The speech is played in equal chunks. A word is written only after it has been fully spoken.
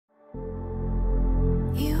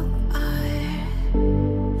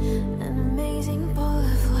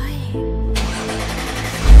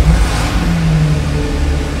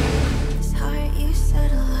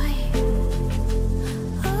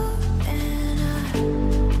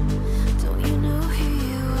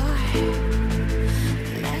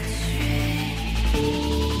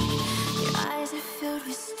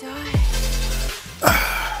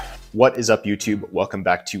What is up, YouTube? Welcome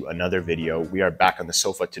back to another video. We are back on the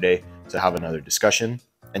sofa today to have another discussion.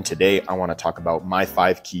 And today I want to talk about my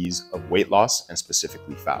 5 keys of weight loss and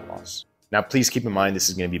specifically fat loss. Now, please keep in mind, this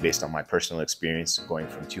is going to be based on my personal experience going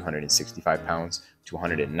from 265 pounds to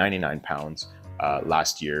 199 pounds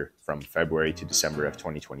last year from February to December of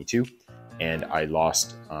 2022. And I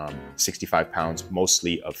lost 65 pounds,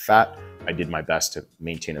 mostly of fat. I did my best to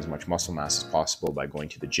maintain as much muscle mass as possible by going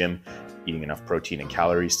to the gym, eating enough protein and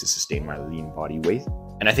calories to sustain my lean body weight.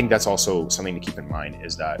 And I think that's also something to keep in mind,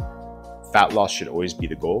 is that fat loss should always be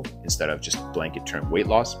the goal instead of just blanket term weight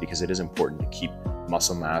loss, because it is important to keep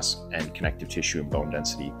muscle mass and connective tissue and bone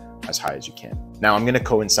density as high as you can. Now, I'm going to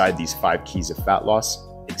coincide these 5 keys of fat loss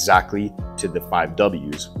exactly to the 5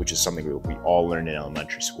 W's, which is something that we all learned in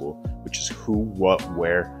elementary school, which is who, what,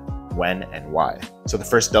 where, when, and why. So the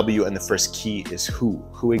first W and the first key is who.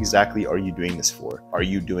 Who exactly are you doing this for? Are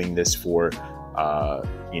you doing this for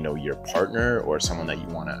your partner or someone that you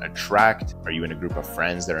want to attract? Are you in a group of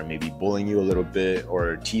friends that are maybe bullying you a little bit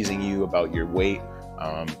or teasing you about your weight?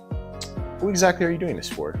 Who exactly are you doing this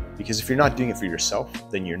for? Because if you're not doing it for yourself,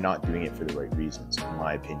 then you're not doing it for the right reasons, in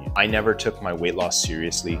my opinion. I never took my weight loss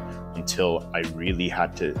seriously until I really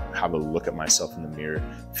had to have a look at myself in the mirror,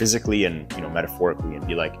 physically and metaphorically, and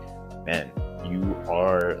be like, man, you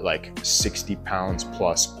are like 60 pounds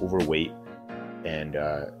plus overweight, and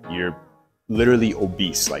you're literally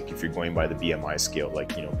obese. Like, if you're going by the BMI scale,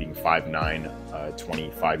 like, being 5'9",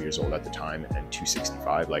 25 years old at the time, and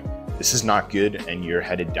 265, like, this is not good, and you're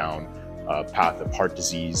headed down a path of heart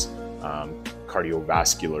disease,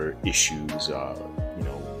 cardiovascular issues,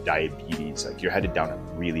 diabetes. Like, you're headed down a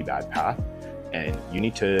really bad path, and you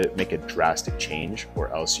need to make a drastic change,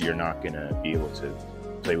 or else you're not going to be able to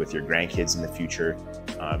play with your grandkids in the future.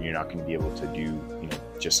 You're not going to be able to do,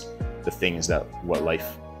 just the things that what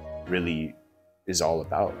life really is all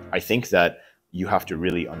about. I think that you have to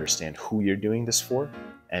really understand who you're doing this for.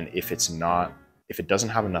 And if it doesn't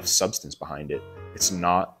have enough substance behind it, it's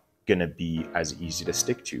not going to be as easy to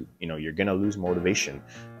stick to. You're going to lose motivation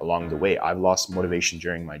along the way. I've lost motivation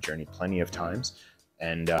during my journey plenty of times.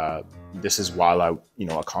 And this is while I,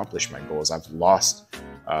 accomplish my goals. I've lost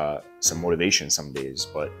some motivation some days,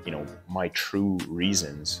 but my true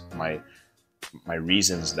reasons, my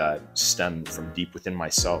reasons that stem from deep within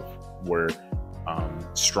myself were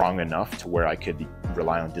strong enough to where I could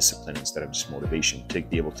rely on discipline instead of just motivation to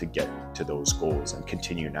be able to get to those goals and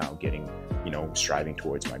continue now getting, striving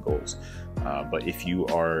towards my goals. But if you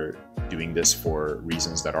are doing this for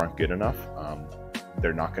reasons that aren't good enough,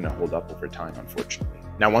 they're not going to hold up over time, unfortunately.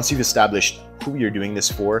 Now, once you've established who you're doing this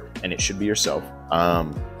for, and it should be yourself,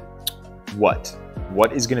 what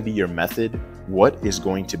is going to be your method? What is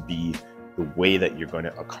going to be the way that you're going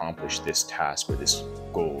to accomplish this task or this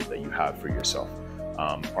goal that you have for yourself?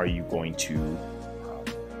 Are you going to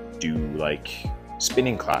do like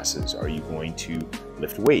spinning classes? Are you going to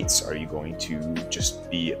lift weights? Are you going to just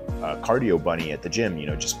be a cardio bunny at the gym,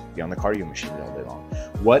 just be on the cardio machine all day long?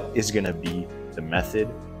 What is going to be the method,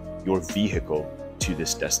 your vehicle to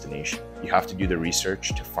this destination? You have to do the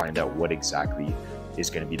research to find out what exactly is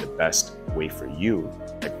going to be the best way for you,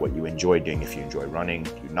 like what you enjoy doing. If you enjoy running,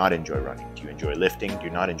 do you not enjoy running? Do you enjoy lifting? Do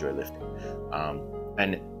you not enjoy lifting?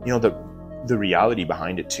 And the reality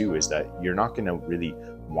behind it too is that you're not going to really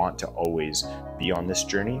want to always be on this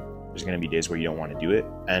journey. There's going to be days where you don't want to do it,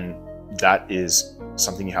 and that is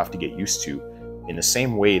something you have to get used to, in the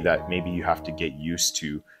same way that maybe you have to get used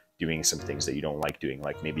to doing some things that you don't like doing,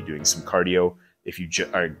 like maybe doing some cardio. If you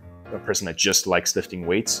are a person that just likes lifting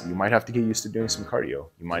weights, you might have to get used to doing some cardio.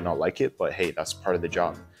 You might not like it, but hey, that's part of the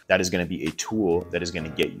job. That is going to be a tool that is going to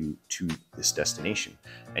get you to this destination.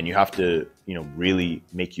 And you have to, really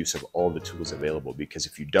make use of all the tools available, because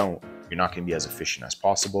if you don't, you're not going to be as efficient as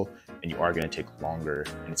possible, and you are going to take longer,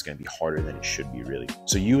 and it's going to be harder than it should be, really.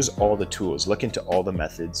 So use all the tools, look into all the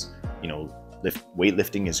methods.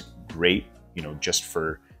 Weightlifting is great, just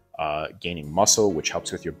for gaining muscle, which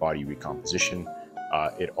helps with your body recomposition.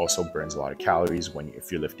 It also burns a lot of calories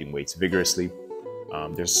if you're lifting weights vigorously.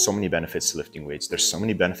 There's so many benefits to lifting weights. There's so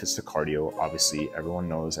many benefits to cardio. Obviously, everyone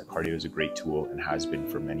knows that cardio is a great tool and has been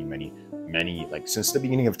for many, like since the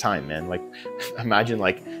beginning of time, man. Like, imagine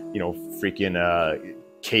freaking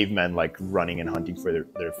cavemen like running and hunting for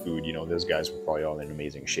their food. Those guys were probably all in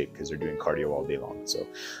amazing shape because they're doing cardio all day long. So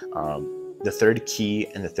the third key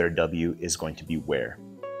and the third W is going to be where.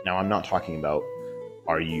 Now, I'm not talking about,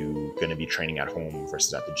 are you going to be training at home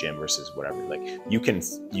versus at the gym versus whatever? Like, you can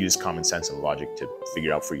use common sense and logic to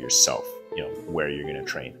figure out for yourself, where you're going to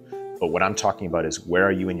train. But what I'm talking about is, where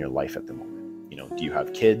are you in your life at the moment? Do you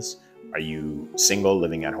have kids? Are you single,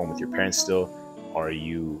 living at home with your parents still? Are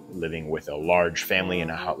you living with a large family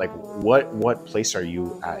and a house? Like what place are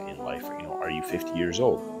you at in life? You know, are you 50 years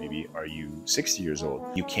old? Maybe are you 60 years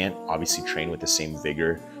old? You can't obviously train with the same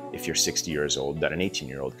vigor if you're 60 years old that an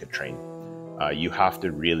 18-year-old could train. You have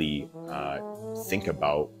to really think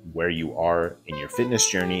about where you are in your fitness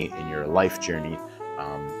journey, in your life journey.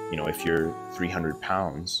 You know, if you're 300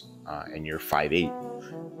 pounds and you're 5'8",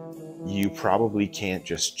 you probably can't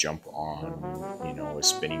just jump on, you know, a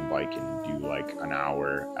spinning bike and do like an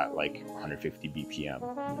hour at like 150 BPM.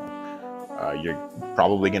 You're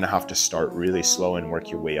probably going to have to start really slow and work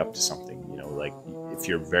your way up to something. You know, like if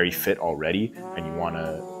you're very fit already and you want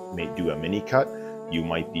to do a mini cut, you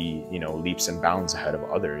might be, you know, leaps and bounds ahead of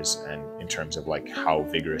others, and in terms of like how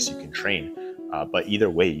vigorous you can train. But either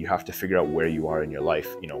way, you have to figure out where you are in your life.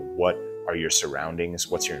 You know, what are your surroundings?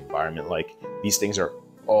 What's your environment like? These things are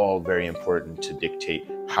all very important to dictate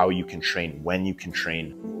how you can train, when you can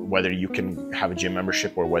train, whether you can have a gym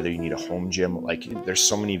membership or whether you need a home gym. Like there's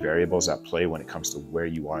so many variables at play when it comes to where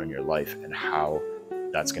you are in your life and how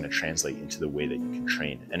that's going to translate into the way that you can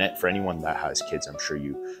train. And for anyone that has kids, I'm sure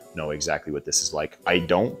you know exactly what this is like. I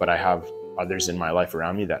don't, but I have others in my life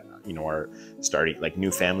around me that, you know, are starting, like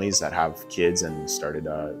new families that have kids and started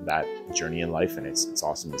that journey in life, and it's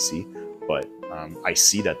awesome to see. But I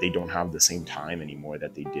see that they don't have the same time anymore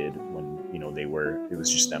that they did when, you know, it was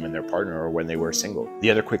just them and their partner, or when they were single. The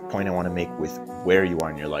other quick point I want to make with where you are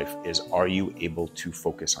in your life is, are you able to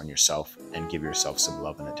focus on yourself and give yourself some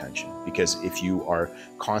love and attention? Because if you are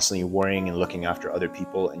constantly worrying and looking after other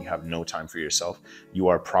people and you have no time for yourself, you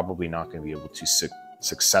are probably not going to be able to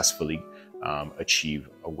successfully achieve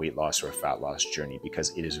a weight loss or a fat loss journey,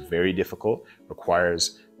 because it is very difficult,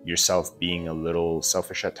 requires yourself being a little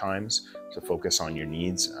selfish at times to focus on your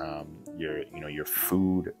needs, your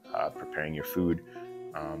food, preparing your food,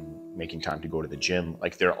 making time to go to the gym.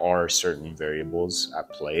 Like there are certain variables at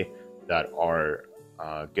play that are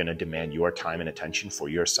going to demand your time and attention for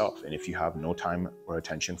yourself. And if you have no time or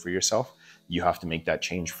attention for yourself, you have to make that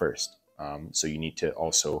change first. So you need to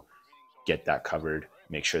also get that covered,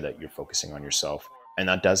 make sure that you're focusing on yourself. And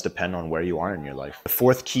that does depend on where you are in your life. The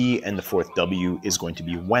fourth key and the fourth W is going to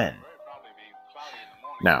be when.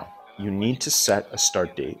 Now, you need to set a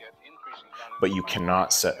start date, but you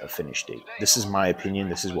cannot set a finish date. This is my opinion.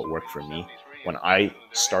 This is what worked for me. When I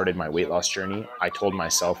started my weight loss journey, I told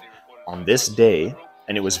myself on this day,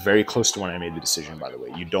 and it was very close to when I made the decision, by the way.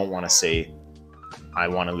 You don't want to say, I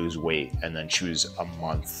want to lose weight, and then choose a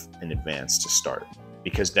month in advance to start.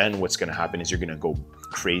 Because then what's going to happen is you're going to go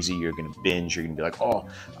crazy. You're going to binge. You're going to be like, oh,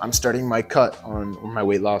 I'm starting my cut on my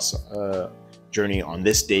weight loss journey on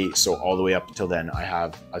this date. So all the way up until then, I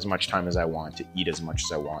have as much time as I want to eat as much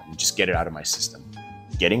as I want and just get it out of my system.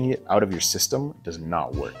 Getting it out of your system does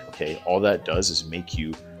not work, okay? All that does is make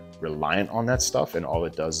you reliant on that stuff, and all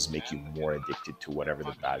it does is make you more addicted to whatever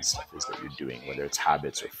the bad stuff is that you're doing, whether it's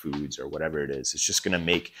habits or foods or whatever it is. It's just going to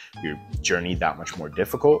make your journey that much more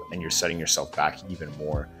difficult, and you're setting yourself back even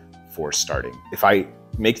more for starting. If I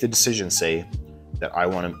make the decision, say that I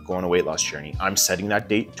want to go on a weight loss journey, I'm setting that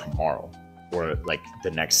date tomorrow, or like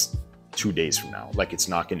the next 2 days from now. Like it's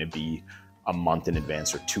not going to be a month in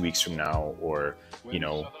advance or 2 weeks from now, or, you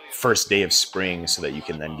know, first day of spring so that you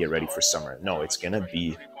can then get ready for summer. No, it's going to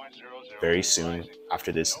be very soon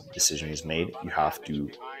after this decision is made. You have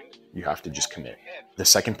to just commit. The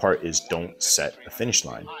second part is, don't set a finish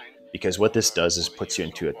line, because what this does is puts you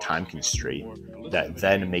into a time constraint that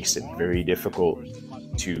then makes it very difficult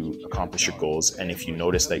to accomplish your goals. And if you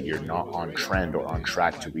notice that you're not on trend or on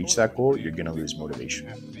track to reach that goal, you're going to lose motivation,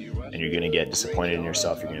 and you're going to get disappointed in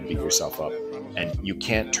yourself. You're going to beat yourself up, and you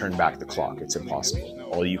can't turn back the clock. It's impossible.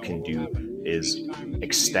 All you can do is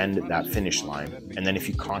extend that finish line. And then if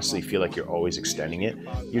you constantly feel like you're always extending it,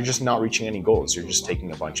 you're just not reaching any goals. You're just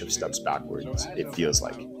taking a bunch of steps backwards, it feels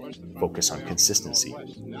like. Focus on consistency.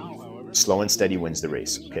 Slow and steady wins the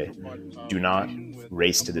race, okay? Do not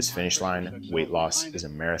race to this finish line. Weight loss is a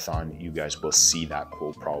marathon. You guys will see that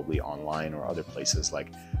quote probably online or other places.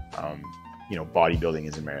 Like, bodybuilding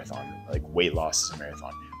is a marathon. Like weight loss is a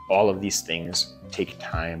marathon. All of these things take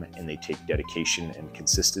time, and they take dedication and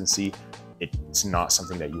consistency. It's not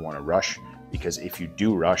something that you want to rush, because if you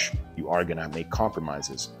do rush, you are going to make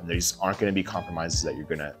compromises, and these aren't going to be compromises that you're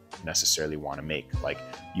going to necessarily want to make. Like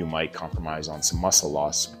you might compromise on some muscle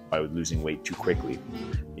loss by losing weight too quickly.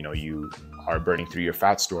 You know, you are burning through your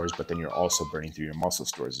fat stores, but then you're also burning through your muscle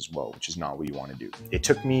stores as well, which is not what you want to do. It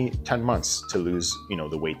took me 10 months to lose,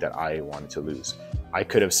 the weight that I wanted to lose. I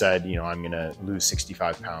could have said, I'm going to lose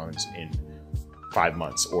 65 pounds in 5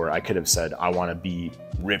 months, or I could have said, I want to be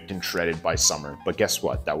ripped and shredded by summer. But guess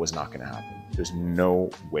what? That was not going to happen. There's no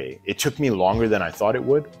way. It took me longer than I thought it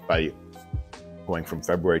would by going from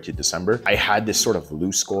February to December. I had this sort of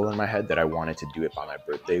loose goal in my head that I wanted to do it by my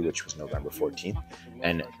birthday, which was November 14th.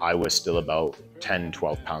 And I was still about 10,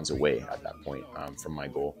 12 pounds away at that point from my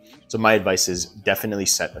goal. So my advice is definitely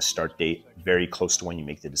set a start date very close to when you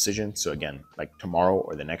make the decision. So again, like tomorrow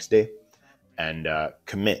or the next day, and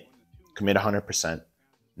commit 100%,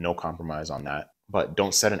 no compromise on that. But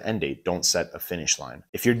don't set an end date. Don't set a finish line.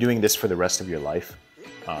 If you're doing this for the rest of your life,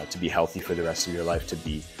 to be healthy for the rest of your life, to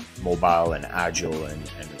be mobile and agile and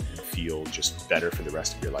feel just better for the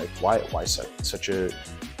rest of your life, why set such a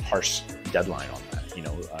harsh deadline on that? You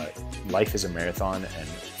know, life is a marathon, and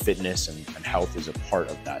fitness and health is a part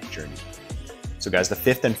of that journey. So guys, the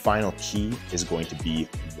fifth and final key is going to be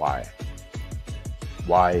why.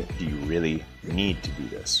 Why do you really need to do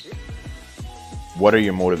this? What are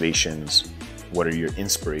your motivations? What are your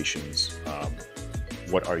inspirations?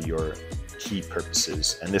 What are your key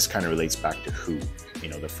purposes? And this kind of relates back to who. You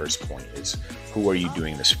know, the first point is, who are you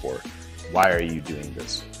doing this for? Why are you doing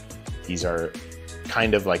this? These are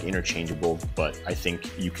kind of like interchangeable, but I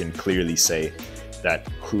think you can clearly say that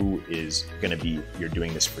who is going to be, you're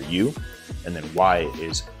doing this for you, and then why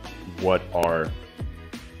is, what are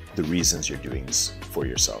the reasons you're doing this for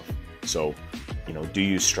yourself? So, you know, do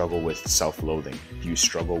you struggle with self-loathing? Do you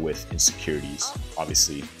struggle with insecurities?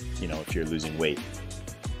 Obviously, you know, if you're losing weight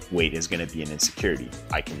is going to be an insecurity.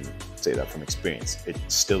 I can say that from experience. It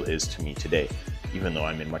still is to me today, even though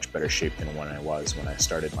I'm in much better shape than when I was when I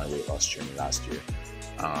started my weight loss journey last year.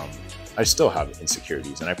 I still have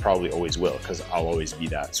insecurities, and I probably always will, because I'll always be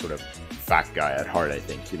that sort of fat guy at heart, I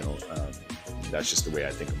think. You know, that's just the way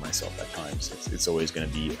I think of myself at times. It's always going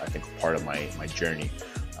to be, I think, part of my journey.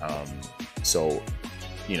 So,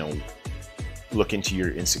 you know, look into your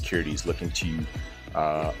insecurities, look into,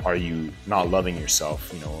 are you not loving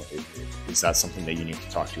yourself? You know, is that something that you need to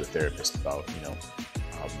talk to a therapist about? You know,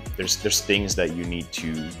 there's things that you need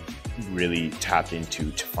to really tap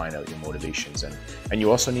into to find out your motivations, and you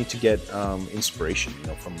also need to get inspiration, you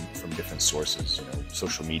know, from different sources. You know,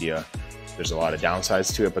 social media, there's a lot of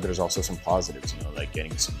downsides to it, but there's also some positives, you know, like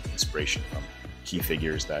getting some inspiration from key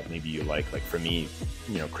figures that maybe you like for me,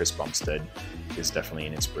 you know, Chris Bumstead is definitely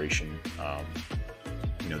an inspiration.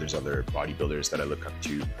 You know, there's other bodybuilders that I look up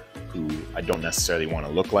to who I don't necessarily want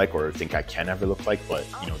to look like or think I can ever look like, but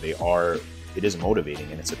you know, it is motivating,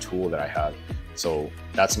 and it's a tool that I have. So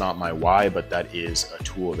that's not my why, but that is a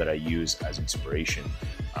tool that I use as inspiration.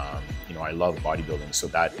 You know, I love bodybuilding, so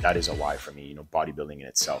that is a why for me. You know, bodybuilding in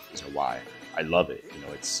itself is a why. I love it. You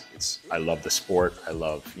know, I love the sport. I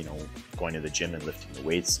love, you know, going to the gym and lifting the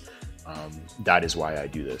weights. That is why I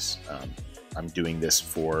do this. I'm doing this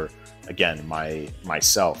for, again,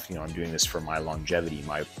 myself. You know, I'm doing this for my longevity,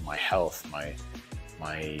 my health, my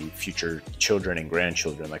future children and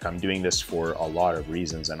grandchildren. Like, I'm doing this for a lot of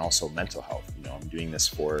reasons, and also mental health. You know, I'm doing this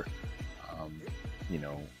for, you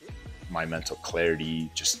know, my mental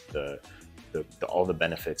clarity, just all the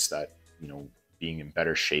benefits that, you know, being in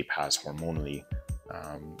better shape has hormonally,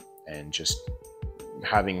 and just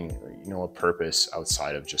having, you know, a purpose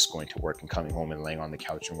outside of just going to work and coming home and laying on the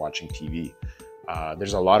couch and watching TV.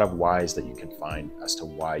 There's a lot of whys that you can find as to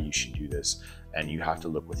why you should do this, and you have to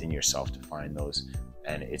look within yourself to find those.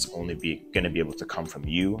 And it's only going to be able to come from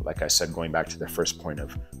you. Like I said, going back to the first point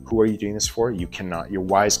of who are you doing this for? Your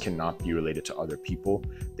whys cannot be related to other people.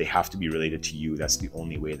 They have to be related to you. That's the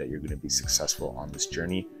only way that you're going to be successful on this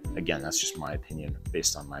journey. Again, that's just my opinion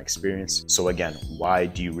based on my experience. So again, why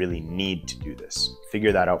do you really need to do this?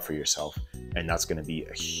 Figure that out for yourself. And that's going to be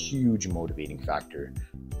a huge motivating factor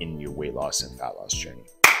in your weight loss and fat loss journey.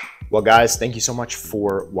 Well, guys, thank you so much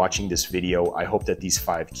for watching this video. I hope that these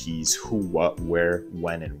 5 keys, who, what, where,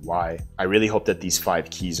 when, and why, I really hope that these 5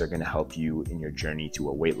 keys are going to help you in your journey to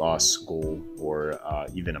a weight loss goal, or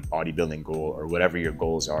even a bodybuilding goal, or whatever your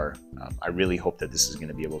goals are. I really hope that this is going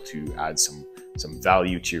to be able to add some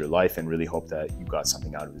value to your life, and really hope that you got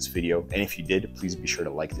something out of this video. And if you did, please be sure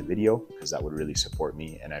to like the video, because that would really support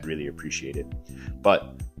me and I'd really appreciate it.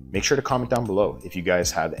 But make sure to comment down below if you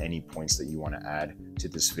guys have any points that you want to add to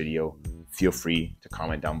this video. Feel free to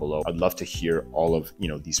comment down below. I'd love to hear all of, you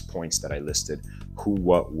know, these points that I listed: who,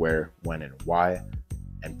 what, where, when, and why.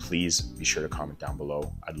 And please be sure to comment down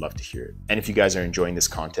below. I'd love to hear it. And if you guys are enjoying this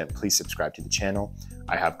content, please subscribe to the channel.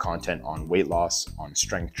 I have content on weight loss, on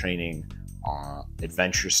strength training,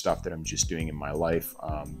 adventure stuff that I'm just doing in my life,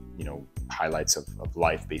 you know, highlights of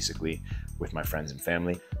life basically with my friends and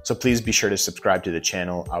family. So please be sure to subscribe to the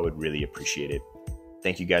channel. I would really appreciate it.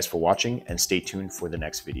 Thank you guys for watching, and stay tuned for the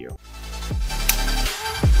next video.